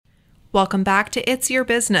Welcome back to It's Your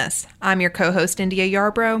Business. I'm your co-host, India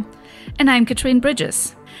Yarbrough. And I'm Katrine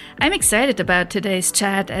Bridges. I'm excited about today's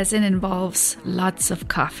chat as it involves lots of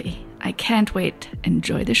coffee. I can't wait.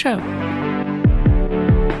 Enjoy the show.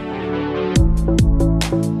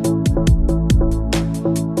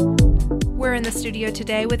 We're in the studio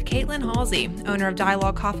today with Caitlin Halsey, owner of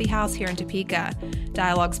Dialogue Coffee House here in Topeka.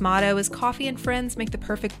 Dialogue's motto is coffee and friends make the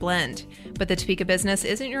perfect blend. But the Topeka business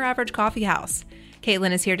isn't your average coffee house.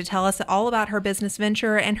 Caitlin is here to tell us all about her business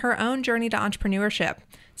venture and her own journey to entrepreneurship.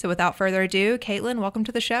 So without further ado, Caitlin, welcome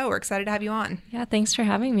to the show. We're excited to have you on. Yeah, thanks for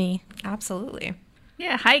having me. Absolutely.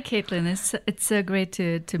 Yeah, hi, Caitlin. It's so great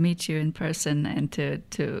to meet you in person and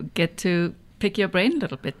to get to pick your brain a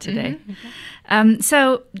little bit today. Mm-hmm.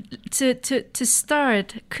 So to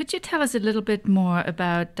start, could you tell us a little bit more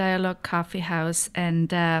about Dialogue Coffee House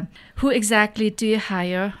and who exactly do you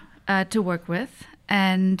hire to work with,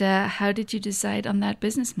 and how did you decide on that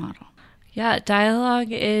business model? Yeah, Dialogue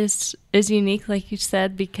is unique, like you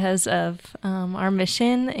said, because of our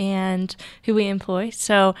mission and who we employ.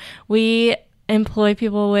 So we employ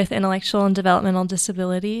people with intellectual and developmental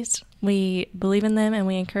disabilities. We believe in them and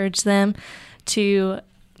we encourage them to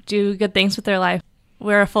do good things with their life.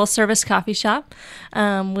 We're a full-service coffee shop.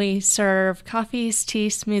 We serve coffees, tea,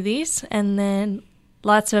 smoothies, and then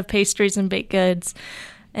lots of pastries and baked goods,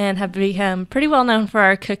 and have become pretty well known for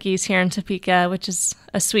our cookies here in Topeka, which is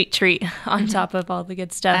a sweet treat on top of all the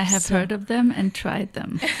good stuff. I have heard of them and tried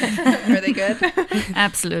them. Are they good?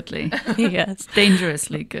 Absolutely. Yes.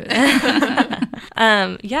 Dangerously good.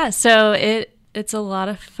 So it's a lot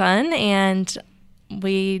of fun, and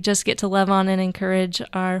we just get to love on and encourage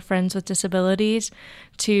our friends with disabilities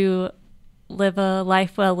to live a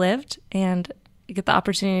life well lived and get the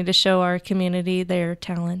opportunity to show our community their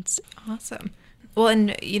talents. Awesome. Well,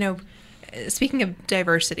 and, speaking of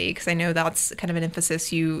diversity, because I know that's kind of an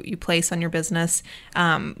emphasis you place on your business,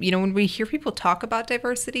 when we hear people talk about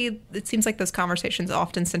diversity, it seems like those conversations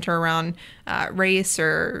often center around race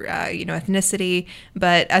or, ethnicity.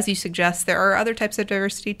 But as you suggest, there are other types of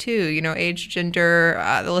diversity too, age, gender,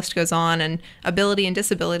 the list goes on, and ability and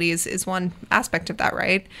disabilities is one aspect of that,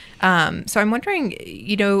 right? So I'm wondering,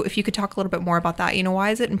 if you could talk a little bit more about that.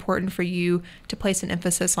 Why is it important for you to place an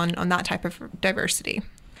emphasis on that type of diversity?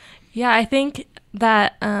 Yeah, I think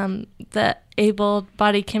that the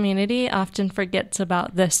able-bodied community often forgets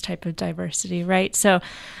about this type of diversity, right? So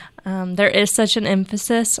there is such an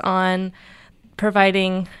emphasis on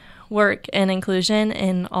providing work and inclusion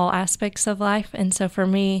in all aspects of life. And so for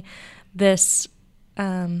me, this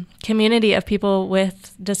community of people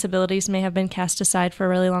with disabilities may have been cast aside for a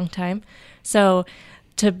really long time. So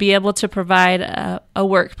to be able to provide a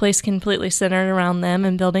workplace completely centered around them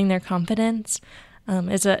and building their confidence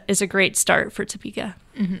is a great start for Topeka.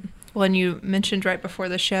 Mm-hmm. Well, and you mentioned right before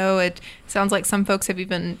the show, it sounds like some folks have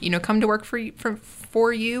even, come to work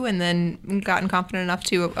for you and then gotten confident enough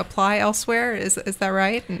to apply elsewhere. Is that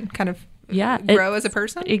right? And kind of grow as a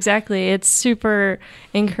person? Exactly. It's super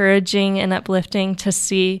encouraging and uplifting to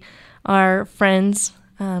see our friends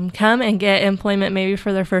come and get employment maybe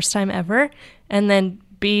for their first time ever, and then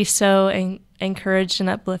be so encouraged and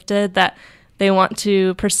uplifted that they want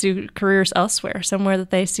to pursue careers elsewhere, somewhere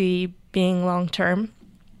that they see being long-term.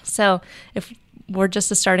 So if we're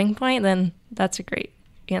just a starting point, then that's a great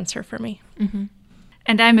answer for me. Mm-hmm.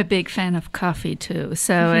 And I'm a big fan of coffee too.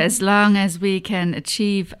 So as long as we can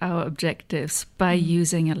achieve our objectives by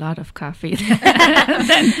using a lot of coffee,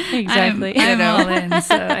 then exactly. I'm all in.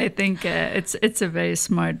 So I think it's a very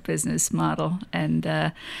smart business model.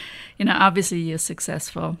 And, obviously you're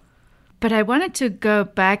successful. But I wanted to go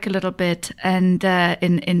back a little bit and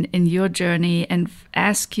in your journey and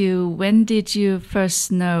ask you, when did you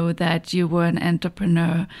first know that you were an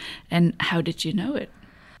entrepreneur, and how did you know it?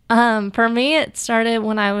 For me, it started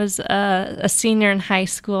when I was a senior in high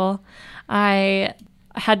school. I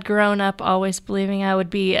had grown up always believing I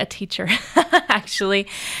would be a teacher, actually.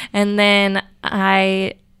 And then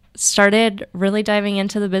I started really diving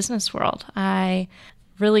into the business world. I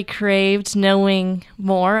really craved knowing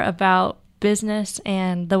more about business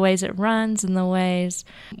and the ways it runs and the ways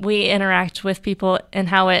we interact with people and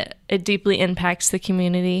how it deeply impacts the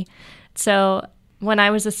community. So when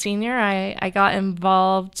I was a senior, I got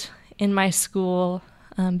involved in my school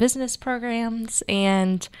business programs,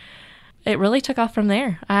 and it really took off from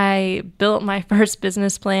there. I built my first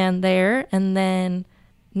business plan there and then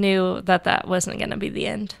knew that wasn't going to be the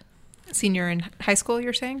end. Senior in high school,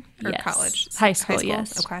 you're saying? Or Yes. college? High school,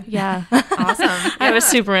 yes. Okay. Yeah. Awesome. I was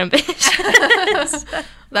super ambitious.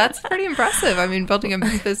 That's pretty impressive. I mean, building a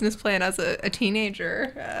business plan as a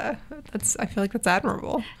teenager, I feel like that's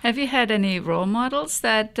admirable. Have you had any role models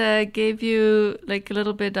that gave you like a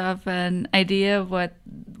little bit of an idea of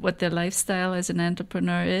what their lifestyle as an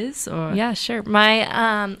entrepreneur is? Or Yeah, sure.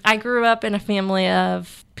 I grew up in a family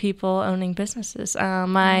of people owning businesses.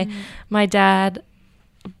 My dad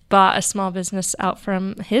bought a small business out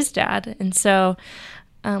from his dad, and so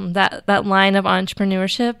that line of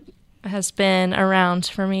entrepreneurship has been around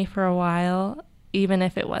for me for a while, even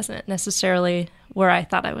if it wasn't necessarily where I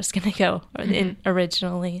thought I was going to go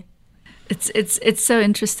originally. It's so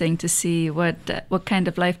interesting to see what kind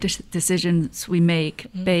of life decisions we make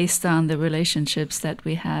based on the relationships that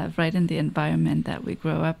we have right in the environment that we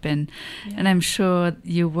grow up in. Yeah. And I'm sure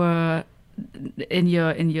you were in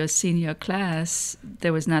your senior class,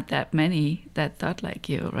 there was not that many that thought like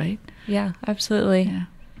you, right? Yeah, absolutely. Yeah.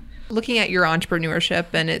 Looking at your entrepreneurship,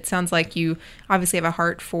 and it sounds like you obviously have a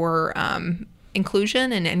heart for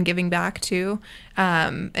inclusion and giving back too.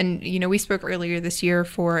 And, you know, we spoke earlier this year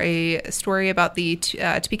for a story about the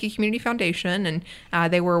Topeka Community Foundation,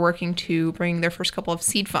 and they were working to bring their first couple of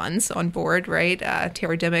seed funds on board, right?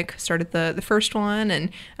 Tara Dimick started the first one,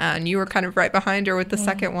 and you were kind of right behind her with the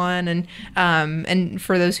second one. And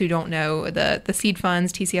for those who don't know, the seed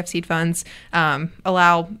funds, TCF seed funds,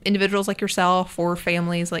 allow individuals like yourself or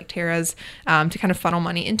families like Tara's to kind of funnel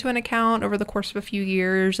money into an account over the course of a few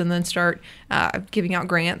years and then start giving out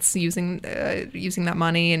grants using that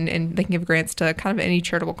money, and they can give grants to kind of any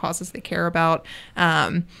charitable causes they care about.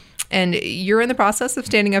 And you're in the process of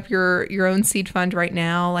standing up your own seed fund right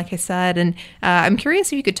now, like I said. And I'm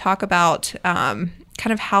curious if you could talk about kind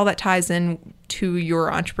of how that ties in to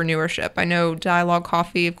your entrepreneurship. I know Dialogue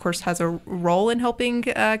Coffee, of course, has a role in helping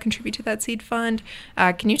contribute to that seed fund.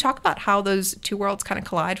 Can you talk about how those two worlds kind of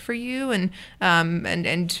collide for you, and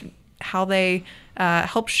how they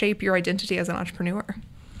help shape your identity as an entrepreneur?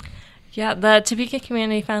 Yeah, the Topeka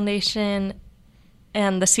Community Foundation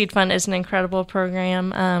and the Seed Fund is an incredible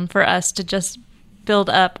program for us to just build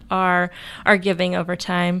up our giving over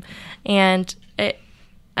time. And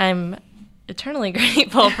I'm eternally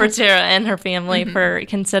grateful for Tara and her family for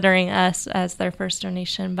considering us as their first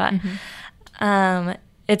donation. But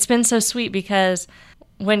it's been so sweet because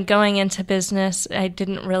when going into business, I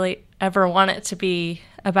didn't really ever want it to be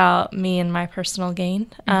about me and my personal gain.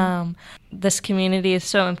 This community is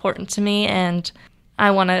so important to me, and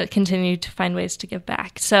I want to continue to find ways to give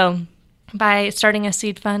back. So by starting a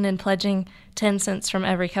seed fund and pledging 10 cents from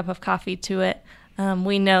every cup of coffee to it,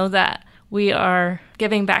 we know that we are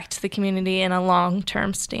giving back to the community in a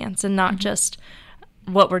long-term stance, and not just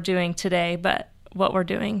what we're doing today, but what we're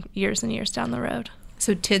doing years and years down the road.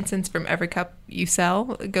 So 10 cents from every cup you sell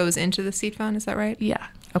goes into the seed fund, is that right? Yeah.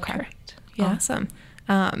 Okay. Correct. Yeah. Awesome.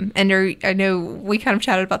 And I know we kind of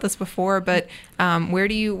chatted about this before, but what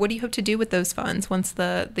do you hope to do with those funds once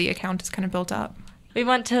the account is kind of built up? We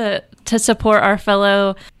want to support our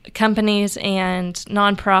fellow companies and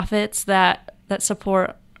nonprofits that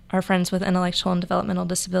support our friends with intellectual and developmental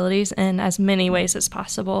disabilities in as many ways as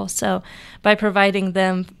possible. So by providing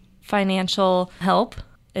them financial help,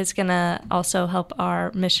 it's going to also help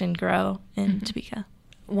our mission grow in Topeka.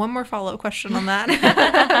 One more follow-up question on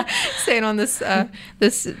that, staying on this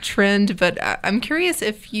trend, but I'm curious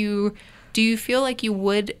do you feel like you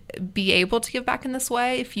would be able to give back in this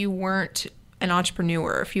way if you weren't an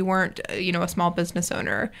entrepreneur, if you weren't a small business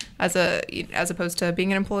owner, as opposed to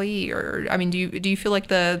being an employee? Or I mean, do you feel like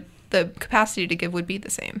the capacity to give would be the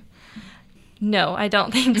same? No, I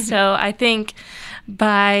don't think so. I think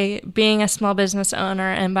by being a small business owner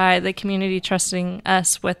and by the community trusting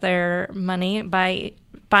us with their money, by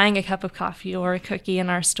buying a cup of coffee or a cookie in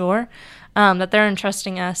our store, that they're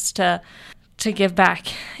entrusting us to give back.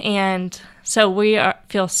 And so we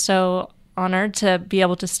feel so honored to be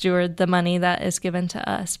able to steward the money that is given to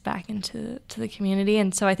us back into the community.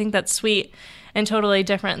 And so I think that's sweet and totally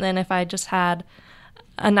different than if I just had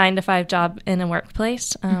a 9-to-5 job in a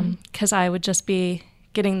workplace, because I would just be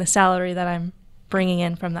getting the salary that I'm bringing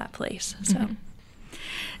in from that place.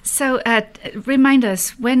 So remind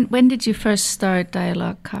us, when did you first start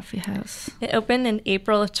Dialogue Coffee House? It opened in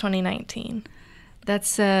April of 2019.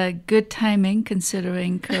 That's good timing,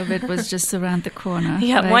 considering COVID was just around the corner.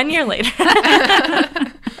 Yeah, right? 1 year later.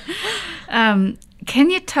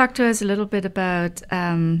 Can you talk to us a little bit about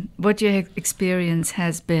what your experience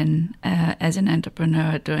has been as an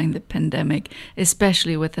entrepreneur during the pandemic,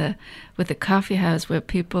 especially with a coffee house where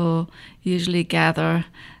people usually gather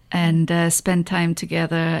and spend time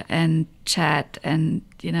together and chat and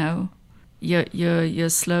your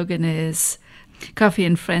slogan is coffee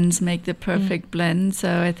and friends make the perfect blend.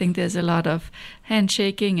 So I think there's a lot of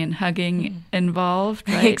handshaking and hugging involved,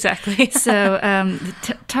 right? Exactly. So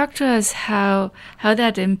talk to us how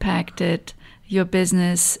that impacted your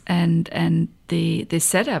business and the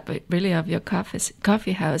setup really of your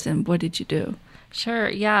coffee house, and what did you do? Sure.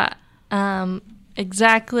 Yeah.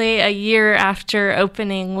 Exactly a year after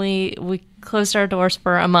opening, we closed our doors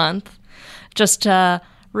for a month just to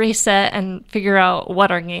reset and figure out what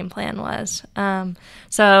our game plan was.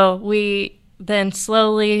 So we then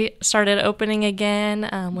slowly started opening again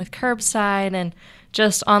with curbside and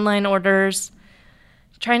just online orders,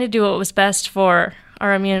 trying to do what was best for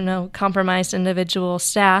our immunocompromised individual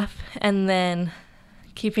staff, and then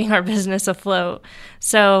keeping our business afloat.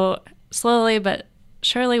 So slowly but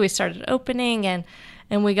surely we started opening, and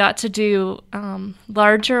we got to do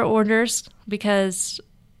larger orders because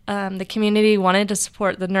the community wanted to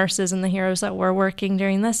support the nurses and the heroes that were working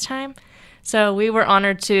during this time. So we were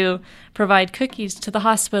honored to provide cookies to the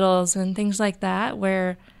hospitals and things like that,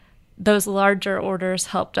 where those larger orders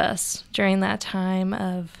helped us during that time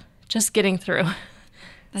of just getting through.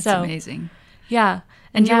 That's amazing. Yeah.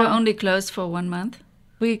 And you were only closed for 1 month?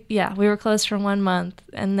 We were closed for 1 month,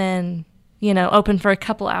 and then, open for a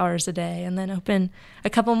couple hours a day, and then open a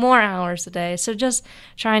couple more hours a day. So just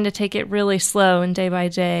trying to take it really slow and day by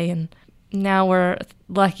day. And now we're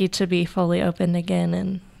lucky to be fully open again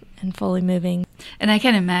and fully moving. And I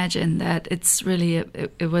can imagine that it's really,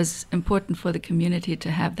 it was important for the community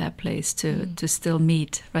to have that place to still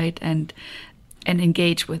meet, right? And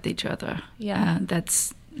engage with each other. Yeah.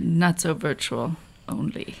 That's not so virtual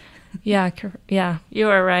only. Yeah, you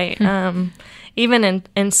are right. Even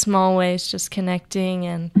in small ways, just connecting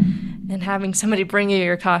and having somebody bring you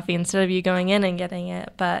your coffee instead of you going in and getting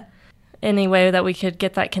it. But any way that we could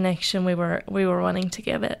get that connection, we were wanting to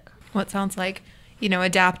give it. Well, it sounds like,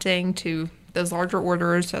 adapting to those larger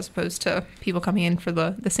orders as opposed to people coming in for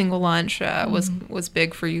the single lunch was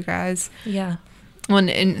big for you guys. Yeah. Well,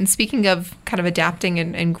 and speaking of kind of adapting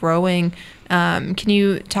and growing, can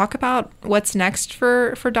you talk about what's next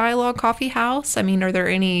for Dialogue Coffee House? I mean, are there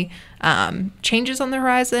any changes on the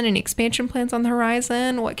horizon, any expansion plans on the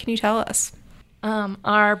horizon? What can you tell us?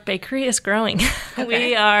 Our bakery is growing. Okay.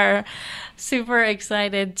 We are super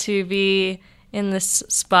excited to be in this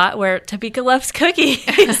spot where Topeka loves cookies.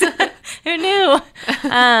 Who knew?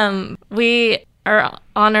 We are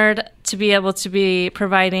honored to be able to be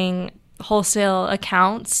providing wholesale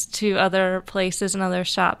accounts to other places and other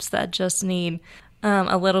shops that just need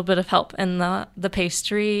a little bit of help in the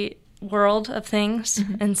pastry world of things.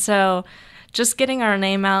 Mm-hmm. And so just getting our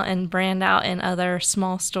name out and brand out in other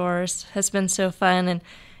small stores has been so fun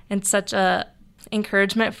and such a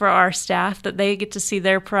encouragement for our staff that they get to see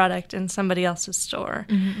their product in somebody else's store.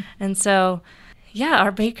 Mm-hmm. And so, yeah,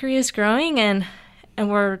 our bakery is growing and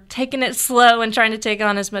we're taking it slow and trying to take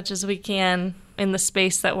on as much as we can in the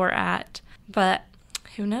space that we're at. But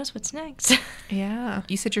who knows what's next? Yeah.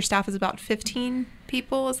 You said your staff is about 15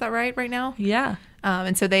 people. Is that right now? Yeah.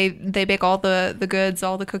 And so they bake all the goods,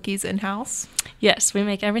 all the cookies in-house? Yes, we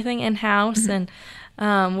make everything in-house. Mm-hmm.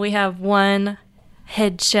 And we have one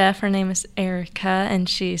head chef. Her name is Erica, and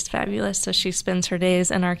she's fabulous. So she spends her days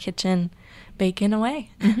in our kitchen baking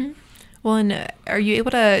away. Mm-hmm. Well, and are you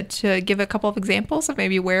able to give a couple of examples of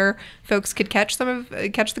maybe where folks could catch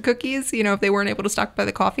the cookies? If they weren't able to stop by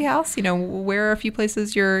the coffee house, where are a few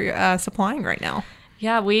places you're supplying right now?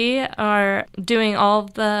 Yeah, we are doing all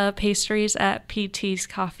of the pastries at PT's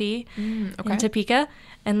Coffee in Topeka,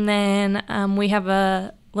 and then we have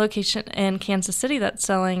a location in Kansas City that's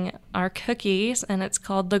selling our cookies, and it's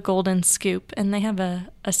called the Golden Scoop, and they have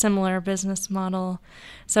a similar business model,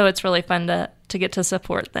 so it's really fun to get to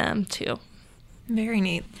support them too. Very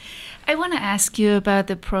neat. I want to ask you about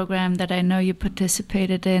the program that I know you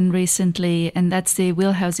participated in recently, and that's the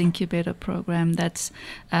Wheelhouse Incubator program that's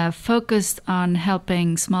focused on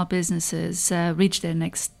helping small businesses reach their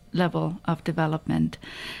next level of development.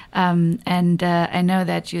 And I know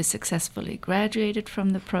that you successfully graduated from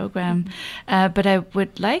the program, but I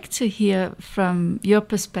would like to hear from your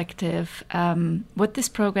perspective what this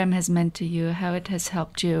program has meant to you, how it has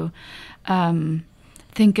helped you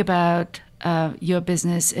think about your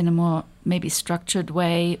business in a more maybe structured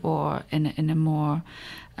way or in a more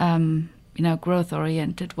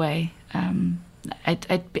growth-oriented way.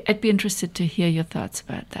 I'd be interested to hear your thoughts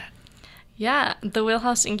about that. Yeah, the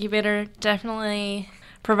Wheelhouse Incubator definitely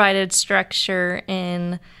provided structure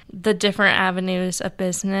in the different avenues of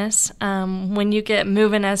business. When you get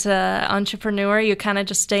moving as an entrepreneur, you kind of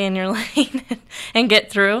just stay in your lane and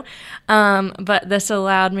get through. But this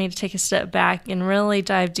allowed me to take a step back and really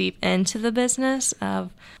dive deep into the business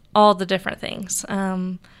of all the different things,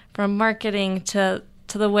 from marketing to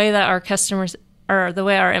the way that our customers, or the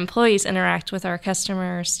way our employees interact with our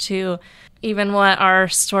customers, to even what our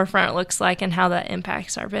storefront looks like and how that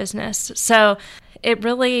impacts our business. So it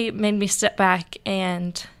really made me step back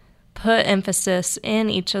and put emphasis in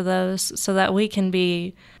each of those so that we can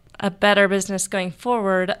be a better business going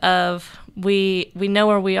forward of we know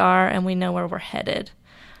where we are and we know where we're headed.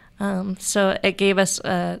 So it gave us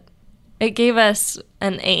an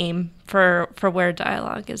aim for where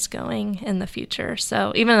Dialogue is going in the future.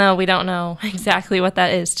 So even though we don't know exactly what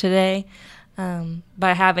that is today,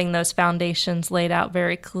 by having those foundations laid out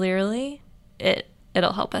very clearly,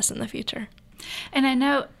 it'll help us in the future. And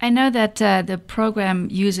I know that the program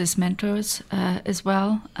uses mentors as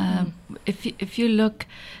well. If you look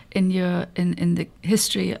in the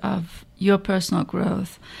history of your personal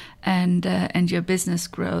growth and your business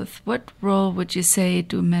growth, what role would you say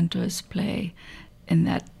do mentors play in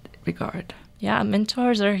that regard? Yeah,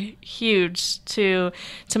 mentors are huge to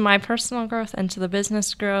my personal growth and to the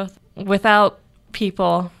business growth. Without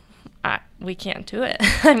people, we can't do it.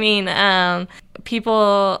 I mean,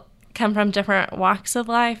 people come from different walks of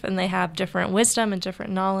life and they have different wisdom and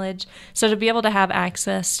different knowledge. So to be able to have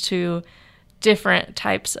access to different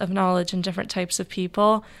types of knowledge and different types of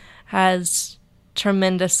people has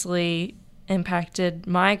tremendously impacted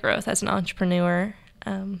my growth as an entrepreneur.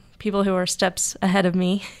 People who are steps ahead of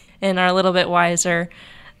me and are a little bit wiser,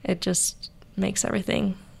 it just makes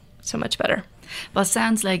everything so much better. Well,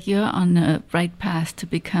 sounds like you're on the right path to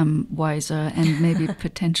become wiser and maybe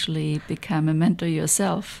potentially become a mentor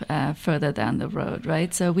yourself further down the road,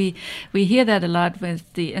 right? So we hear that a lot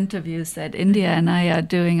with the interviews that India and I are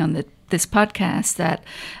doing on this podcast, that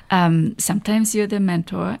sometimes you're the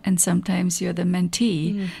mentor and sometimes you're the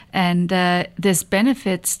mentee, and there's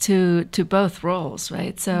benefits to both roles,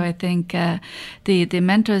 right? So I think the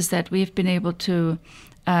mentors that we've been able to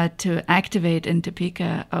activate in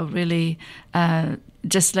Topeka are really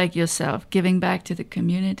just like yourself, giving back to the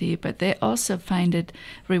community, but they also find it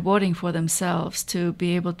rewarding for themselves to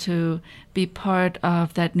be able to be part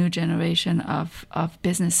of that new generation of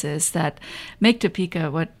businesses that make Topeka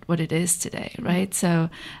what it is today, right? So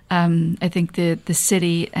I think the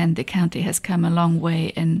city and the county has come a long way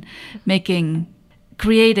in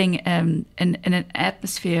creating an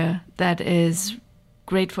atmosphere that is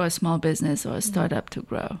great for a small business or a startup to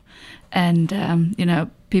grow. And,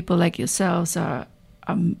 people like yourselves are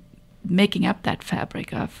making up that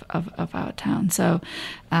fabric of our town. So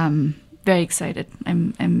very excited.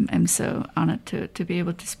 I'm so honored to be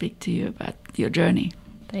able to speak to you about your journey.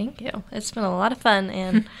 Thank you. It's been a lot of fun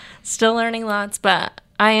and still learning lots, but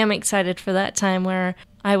I am excited for that time where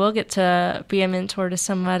I will get to be a mentor to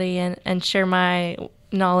somebody and share my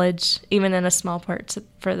knowledge, even in a small part,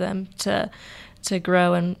 for them to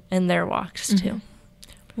grow in their walks too.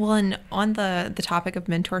 Well, and on the topic of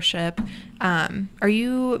mentorship, are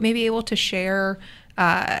you maybe able to share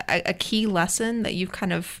a key lesson that you've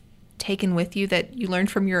kind of taken with you that you learned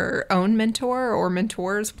from your own mentor or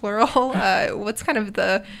mentors, plural? What's kind of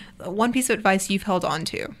the one piece of advice you've held on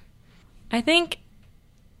to? I think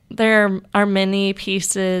there are many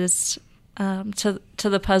pieces to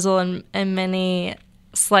the puzzle and many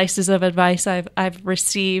slices of advice I've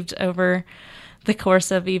received over the course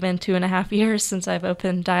of even 2.5 years since I've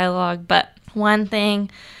opened Dialogue. But one thing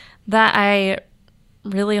that I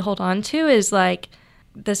really hold on to is like,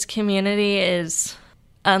 this community is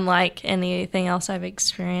unlike anything else I've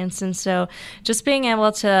experienced. And so just being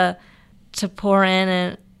able to pour in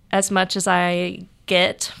and as much as I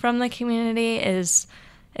get from the community is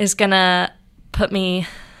gonna put me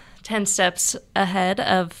 10 steps ahead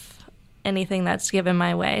of anything that's given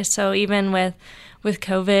my way. So even with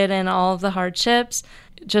COVID and all of the hardships,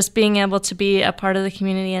 just being able to be a part of the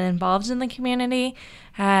community and involved in the community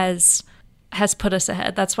has put us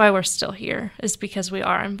ahead. That's why we're still here, is because we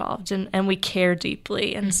are involved and we care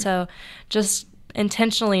deeply. And so just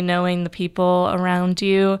intentionally knowing the people around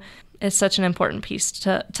you is such an important piece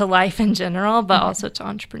to life in general, but also to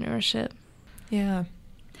entrepreneurship. Yeah.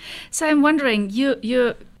 So I'm wondering,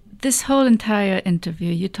 you this whole entire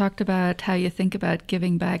interview, you talked about how you think about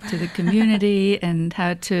giving back to the community and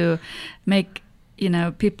how to make,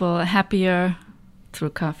 people happier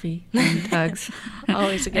through coffee and hugs.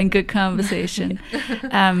 Always and good conversation.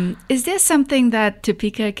 Is there something that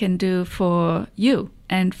Topeka can do for you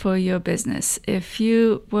and for your business, if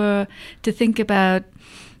you were to think about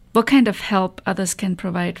what kind of help others can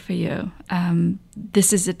provide for you,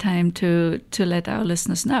 this is the time to let our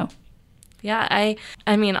listeners know. Yeah,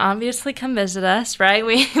 I mean, obviously come visit us, right?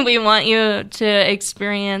 We want you to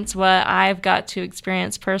experience what I've got to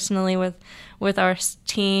experience personally with our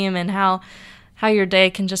team, and how your day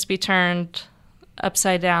can just be turned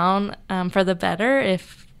upside down for the better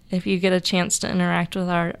if you get a chance to interact with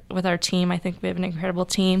our team. I think we have an incredible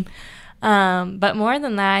team. But more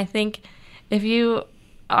than that, I think if you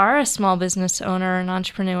are a small business owner, an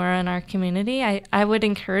entrepreneur in our community, I would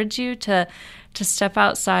encourage you to step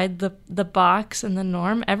outside the box and the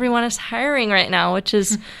norm. Everyone is hiring right now, which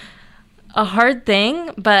is a hard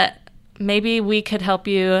thing, but maybe we could help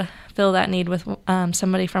you fill that need with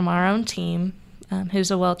somebody from our own team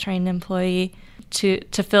who's a well-trained employee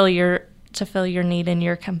to fill your need in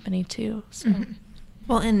your company too. So. Mm-hmm.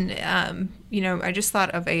 Well, and I just thought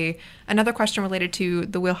of another question related to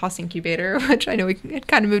the Wheelhouse Incubator, which I know we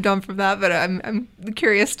kind of moved on from that, but I'm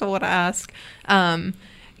curious still what to ask.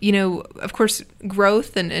 Of course,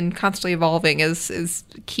 growth and constantly evolving is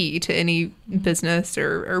key to any business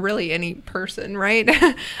or really any person, right?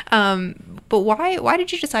 But why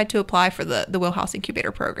did you decide to apply for the Wheelhouse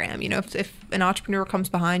Incubator program? If an entrepreneur comes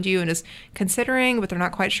behind you and is considering, but they're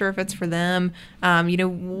not quite sure if it's for them,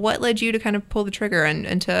 what led you to kind of pull the trigger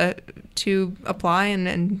and to apply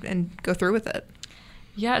and go through with it?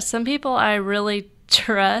 Yeah, some people I really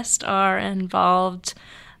trust are involved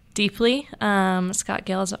deeply. Scott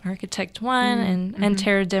Gale is Architect One, and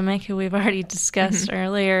Tara Dimmick, who we've already discussed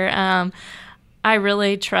earlier. I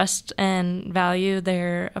really trust and value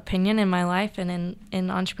their opinion in my life and in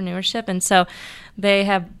entrepreneurship. And so they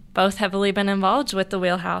have both heavily been involved with the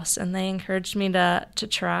Wheelhouse, and they encouraged me to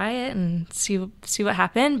try it and see what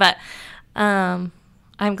happened. But I'm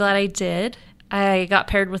glad I did. I got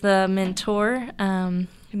paired with a mentor,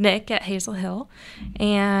 Nick at Hazel Hill,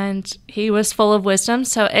 and he was full of wisdom.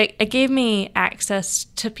 So it gave me access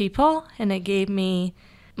to people, and it gave me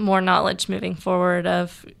more knowledge moving forward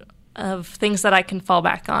of things that I can fall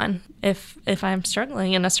back on if I'm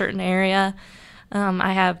struggling in a certain area.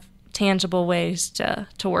 I have tangible ways to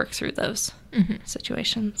work through those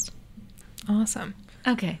situations. Awesome.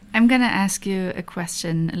 Okay, I'm going to ask you a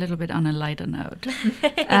question a little bit on a lighter note.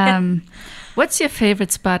 What's your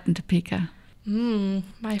favorite spot in Topeka?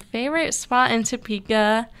 My favorite spot in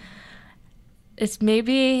Topeka is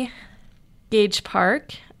maybe Gage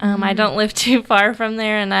Park. I don't live too far from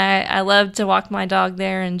there, and I love to walk my dog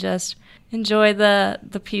there and just enjoy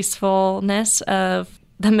the peacefulness of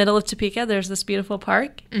the middle of Topeka. There's this beautiful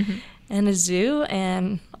park and a zoo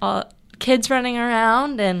and all kids running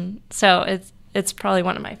around, and so it's probably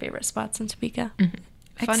one of my favorite spots in Topeka.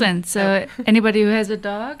 Excellent. So anybody who has a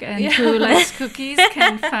dog and who likes cookies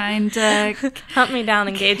can find hunt me down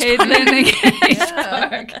in Gage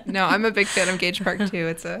Park. No, I'm a big fan of Gage Park too.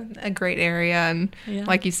 It's a great area, and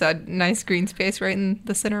like you said, nice green space right in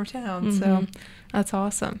the center of town. So that's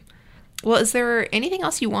awesome. Well, is there anything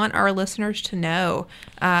else you want our listeners to know,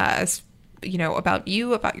 about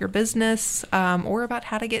you, about your business, or about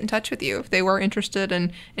how to get in touch with you if they were interested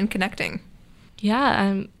in connecting?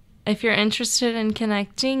 Yeah, if you're interested in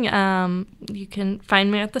connecting, you can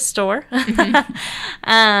find me at the store,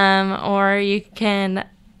 or you can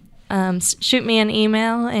shoot me an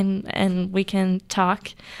email and we can talk.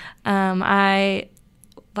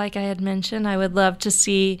 Like I had mentioned, I would love to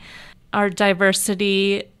see our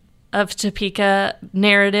diversity of Topeka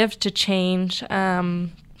narrative to change,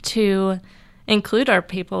 to include our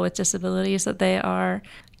people with disabilities, that they are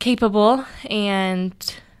capable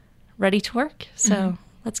and ready to work. So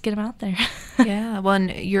let's get them out there. Yeah. Well,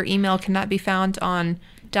 and your email cannot be found on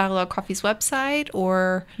Dialogue Coffee's website,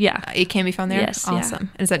 or it can be found there? Yes. Awesome. Yeah.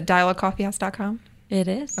 And is that dialoguecoffeehouse.com? It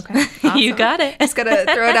is. Okay. Awesome. You got it. Just got to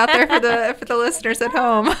throw it out there for the listeners at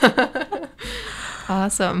home.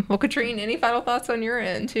 Awesome. Well, Katrine, any final thoughts on your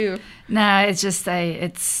end too? No, it's just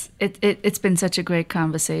it's been such a great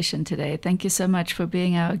conversation today. Thank you so much for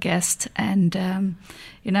being our guest, and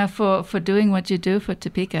for doing what you do for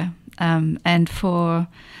Topeka, and for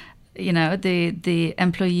the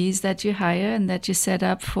employees that you hire and that you set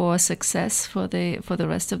up for success for the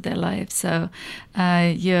rest of their lives. So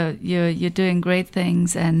you're doing great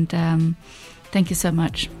things, and thank you so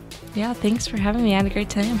much. Yeah, thanks for having me. I had a great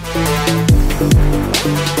time.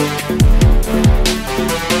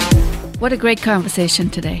 What a great conversation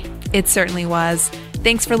today. It certainly was.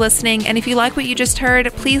 Thanks for listening. And if you like what you just heard,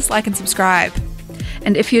 please like and subscribe.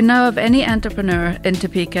 And if you know of any entrepreneur in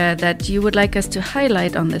Topeka that you would like us to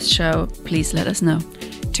highlight on this show, please let us know.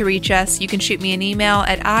 To to reach us, you can shoot me an email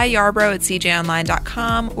at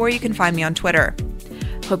iyarbrough@cjonline.com, or you can find me on Twitter.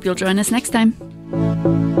 Hope you'll join us next time.